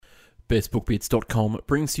BestBookBits.com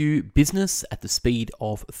brings you Business at the Speed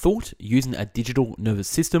of Thought using a digital nervous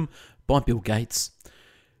system by Bill Gates.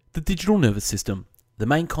 The digital nervous system. The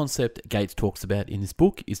main concept Gates talks about in this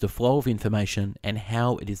book is the flow of information and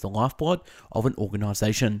how it is the lifeblood of an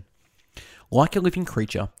organization. Like a living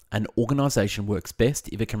creature, an organization works best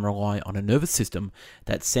if it can rely on a nervous system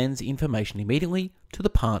that sends information immediately to the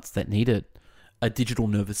parts that need it. A digital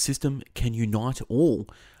nervous system can unite all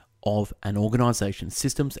of an organization's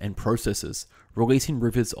systems and processes, releasing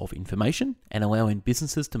rivers of information and allowing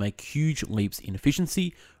businesses to make huge leaps in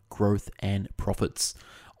efficiency, growth, and profits.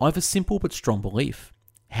 I have a simple but strong belief.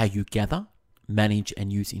 How you gather, manage,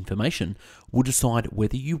 and use information will decide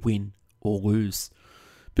whether you win or lose.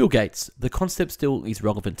 Bill Gates. The concept still is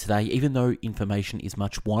relevant today, even though information is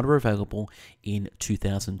much wider available in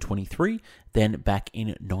 2023 than back in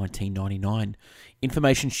 1999.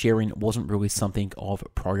 Information sharing wasn't really something of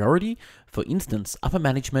priority. For instance, upper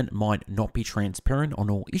management might not be transparent on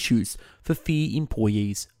all issues for fear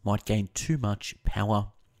employees might gain too much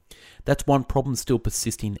power. That's one problem still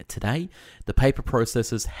persisting today. The paper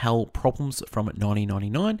processes held problems from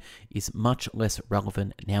 1999 is much less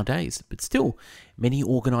relevant nowadays, but still, many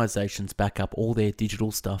organizations back up all their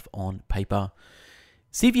digital stuff on paper.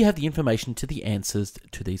 See if you have the information to the answers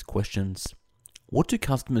to these questions. What do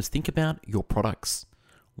customers think about your products?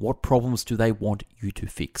 What problems do they want you to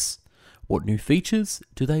fix? What new features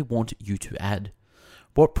do they want you to add?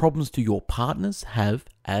 What problems do your partners have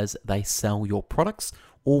as they sell your products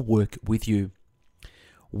or work with you?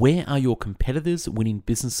 Where are your competitors winning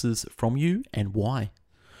businesses from you and why?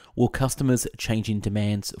 Will customers' changing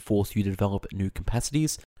demands force you to develop new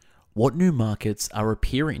capacities? What new markets are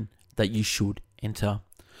appearing that you should enter?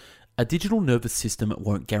 A digital nervous system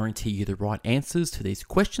won't guarantee you the right answers to these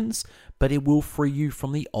questions, but it will free you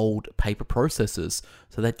from the old paper processes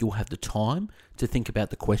so that you'll have the time to think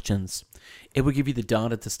about the questions. It will give you the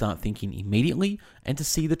data to start thinking immediately and to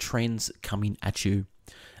see the trends coming at you.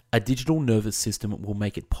 A digital nervous system will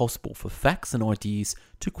make it possible for facts and ideas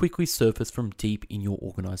to quickly surface from deep in your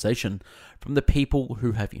organization, from the people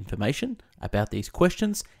who have information about these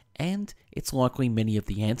questions, and it's likely many of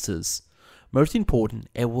the answers. Most important,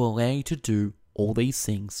 it will allow you to do all these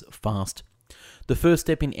things fast. The first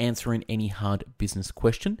step in answering any hard business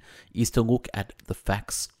question is to look at the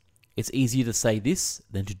facts. It's easier to say this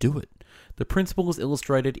than to do it. The principle is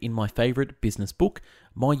illustrated in my favorite business book,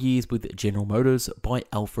 My Years with General Motors by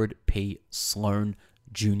Alfred P. Sloan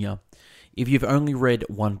Jr. If you've only read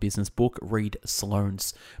one business book, read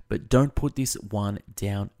Sloan's, but don't put this one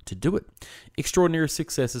down to do it. Extraordinary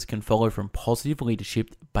successes can follow from positive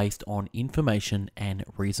leadership based on information and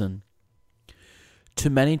reason. To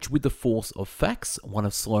manage with the force of facts, one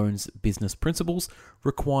of Sloan's business principles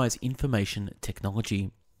requires information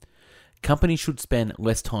technology. Companies should spend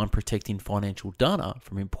less time protecting financial data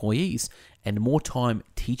from employees and more time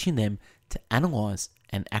teaching them to analyze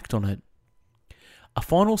and act on it. A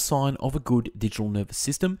final sign of a good digital nervous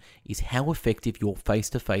system is how effective your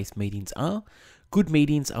face-to-face meetings are. Good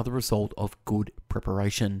meetings are the result of good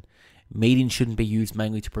preparation. Meetings shouldn't be used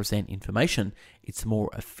mainly to present information. It's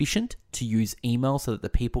more efficient to use email so that the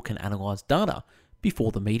people can analyze data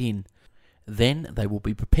before the meeting. Then they will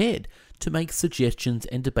be prepared to make suggestions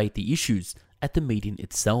and debate the issues at the meeting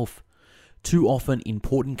itself. Too often,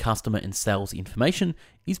 important customer and sales information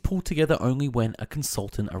is pulled together only when a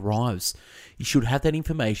consultant arrives. You should have that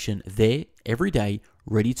information there every day,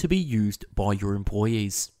 ready to be used by your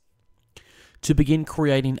employees. To begin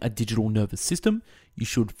creating a digital nervous system, you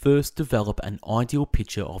should first develop an ideal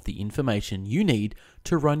picture of the information you need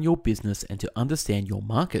to run your business and to understand your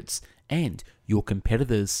markets and your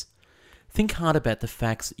competitors. Think hard about the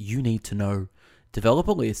facts you need to know. Develop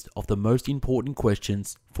a list of the most important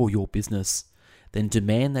questions for your business. Then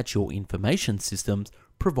demand that your information systems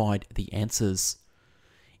provide the answers.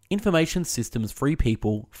 Information systems free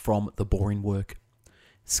people from the boring work.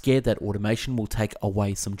 Scared that automation will take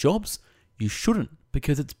away some jobs? You shouldn't,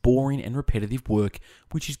 because it's boring and repetitive work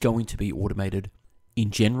which is going to be automated.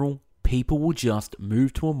 In general, people will just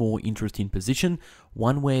move to a more interesting position,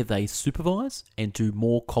 one where they supervise and do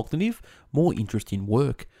more cognitive, more interesting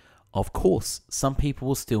work. Of course, some people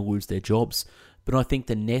will still lose their jobs, but I think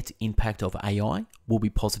the net impact of AI will be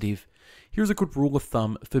positive. Here's a good rule of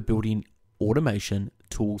thumb for building automation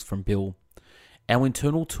tools from Bill. Our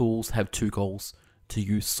internal tools have two goals: to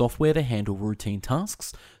use software to handle routine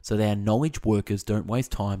tasks so that our knowledge workers don't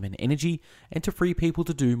waste time and energy, and to free people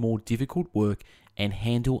to do more difficult work and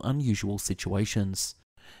handle unusual situations.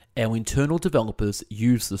 Our internal developers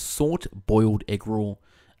use the salt-boiled egg rule.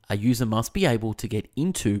 A user must be able to get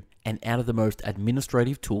into and out of the most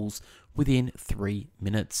administrative tools within 3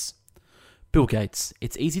 minutes. Bill Gates,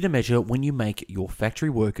 it's easy to measure when you make your factory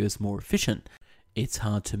workers more efficient. It's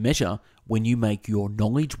hard to measure when you make your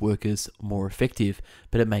knowledge workers more effective,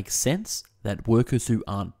 but it makes sense that workers who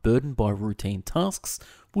aren't burdened by routine tasks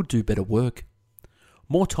will do better work.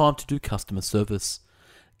 More time to do customer service.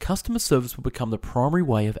 Customer service will become the primary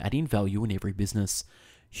way of adding value in every business.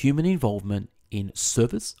 Human involvement in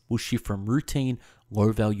service will shift from routine,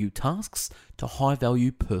 low-value tasks to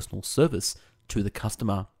high-value personal service to the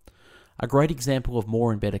customer. A great example of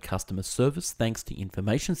more and better customer service thanks to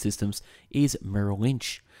information systems is Merrill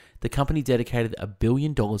Lynch. The company dedicated $1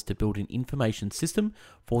 billion to build an information system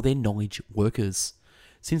for their knowledge workers.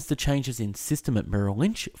 Since the changes in system at Merrill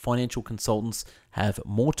Lynch, financial consultants have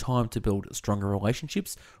more time to build stronger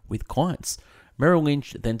relationships with clients. Merrill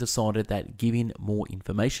Lynch then decided that giving more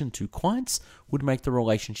information to clients would make the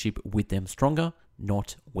relationship with them stronger,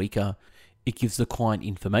 not weaker. It gives the client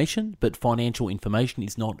information, but financial information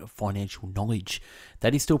is not financial knowledge.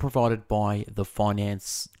 That is still provided by the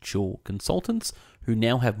financial consultants who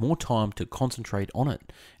now have more time to concentrate on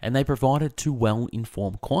it, and they provide it to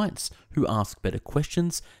well-informed clients who ask better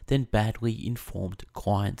questions than badly informed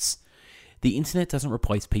clients. The internet doesn't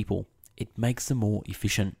replace people, it makes them more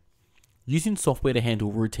efficient. Using software to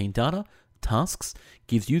handle routine data, tasks,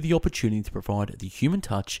 gives you the opportunity to provide the human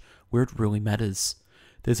touch where it really matters.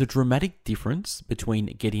 There's a dramatic difference between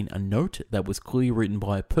getting a note that was clearly written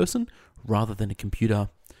by a person rather than a computer.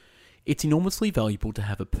 It's enormously valuable to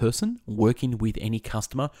have a person working with any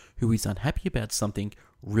customer who is unhappy about something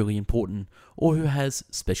really important or who has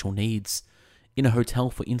special needs. In a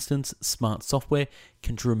hotel, for instance, smart software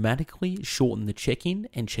can dramatically shorten the check-in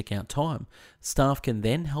and check-out time. Staff can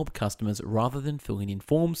then help customers rather than filling in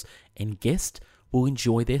forms, and guests will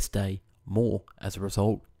enjoy their stay more as a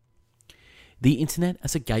result. The internet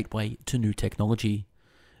as a gateway to new technology.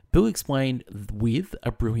 Bill explained with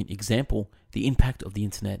a brilliant example the impact of the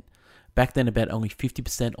internet. Back then, about only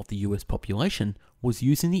 50% of the US population was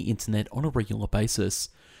using the internet on a regular basis.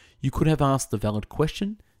 You could have asked the valid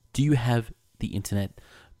question, do you have the internet?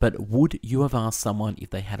 But would you have asked someone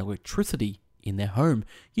if they had electricity in their home?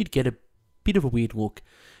 You'd get a bit of a weird look.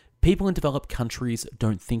 People in developed countries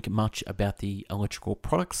don't think much about the electrical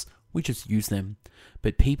products, we just use them.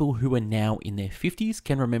 But people who are now in their 50s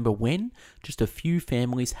can remember when just a few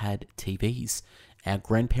families had TVs. Our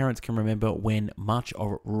grandparents can remember when much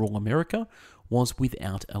of rural America was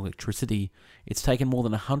without electricity. It's taken more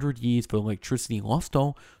than 100 years for electricity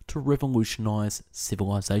lifestyle to revolutionize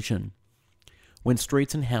civilization. When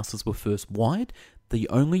streets and houses were first wired, the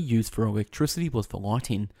only use for electricity was for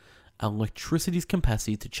lighting. Electricity's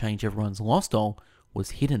capacity to change everyone's lifestyle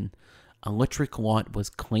was hidden. Electric light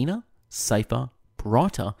was cleaner, safer,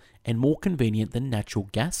 brighter, and more convenient than natural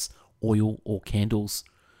gas, oil, or candles.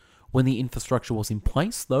 When the infrastructure was in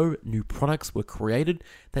place, though, new products were created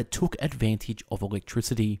that took advantage of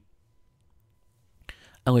electricity.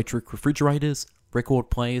 Electric refrigerators,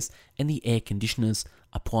 record players, and the air conditioners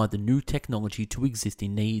applied the new technology to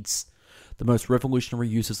existing needs. The most revolutionary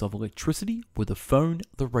uses of electricity were the phone,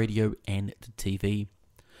 the radio, and the TV.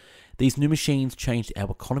 These new machines changed our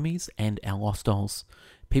economies and our lifestyles.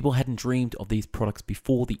 People hadn't dreamed of these products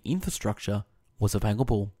before the infrastructure was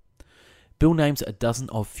available. Bill names a dozen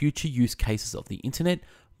of future use cases of the internet,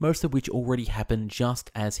 most of which already happened just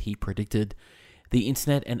as he predicted. The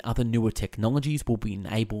internet and other newer technologies will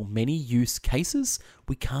enable many use cases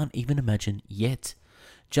we can't even imagine yet,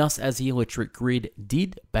 just as the electric grid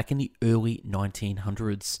did back in the early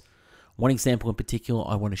 1900s. One example in particular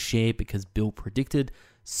I want to share because Bill predicted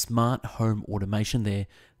smart home automation there,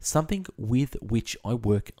 something with which I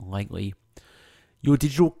work lately. Your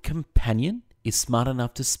digital companion is smart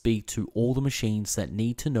enough to speak to all the machines that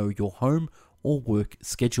need to know your home or work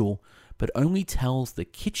schedule, but only tells the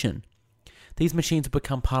kitchen. These machines have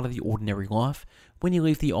become part of the ordinary life. When you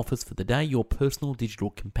leave the office for the day, your personal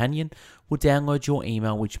digital companion will download your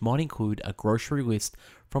email, which might include a grocery list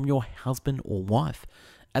from your husband or wife.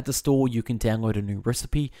 At the store, you can download a new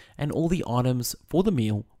recipe, and all the items for the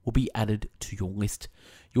meal will be added to your list.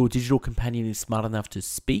 Your digital companion is smart enough to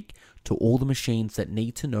speak to all the machines that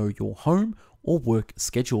need to know your home or work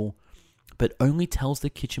schedule, but only tells the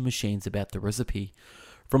kitchen machines about the recipe.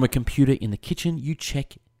 From a computer in the kitchen, you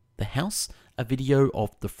check the house. A video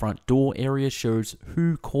of the front door area shows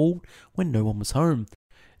who called when no one was home.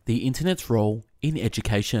 The internet's role in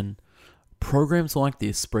education. Programs like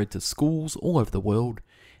this spread to schools all over the world.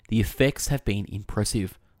 The effects have been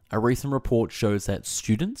impressive. A recent report shows that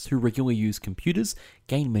students who regularly use computers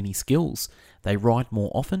gain many skills. They write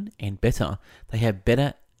more often and better. They have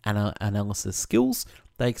better analysis skills.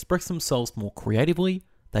 They express themselves more creatively.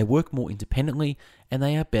 They work more independently, and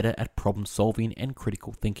they are better at problem solving and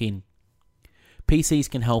critical thinking. PCs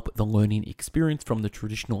can help the learning experience from the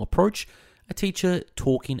traditional approach, a teacher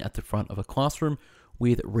talking at the front of a classroom,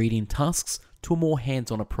 with reading tasks, to a more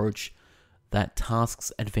hands-on approach that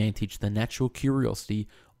tasks advantage the natural curiosity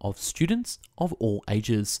of students of all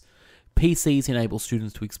ages. PCs enable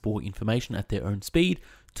students to explore information at their own speed,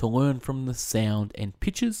 to learn from the sound and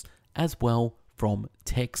pictures, as well from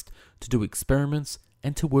text, to do experiments,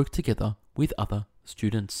 and to work together with other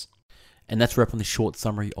students. And that's a wrap on this short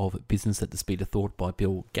summary of Business at the Speed of Thought by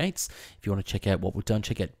Bill Gates. If you want to check out what we've done,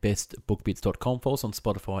 check out bestbookbits.com for us on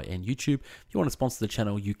Spotify and YouTube. If you want to sponsor the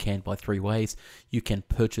channel, you can by 3 ways. You can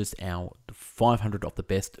purchase our 500 of the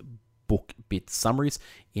best book bit summaries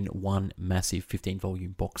in one massive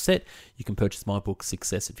 15-volume box set. You can purchase my book,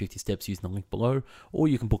 Success at 50 Steps, using the link below, or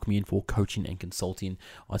you can book me in for coaching and consulting.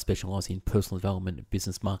 I specialize in personal development,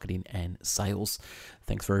 business marketing, and sales.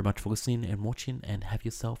 Thanks very much for listening and watching, and have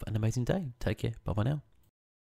yourself an amazing day. Take care. Bye-bye now.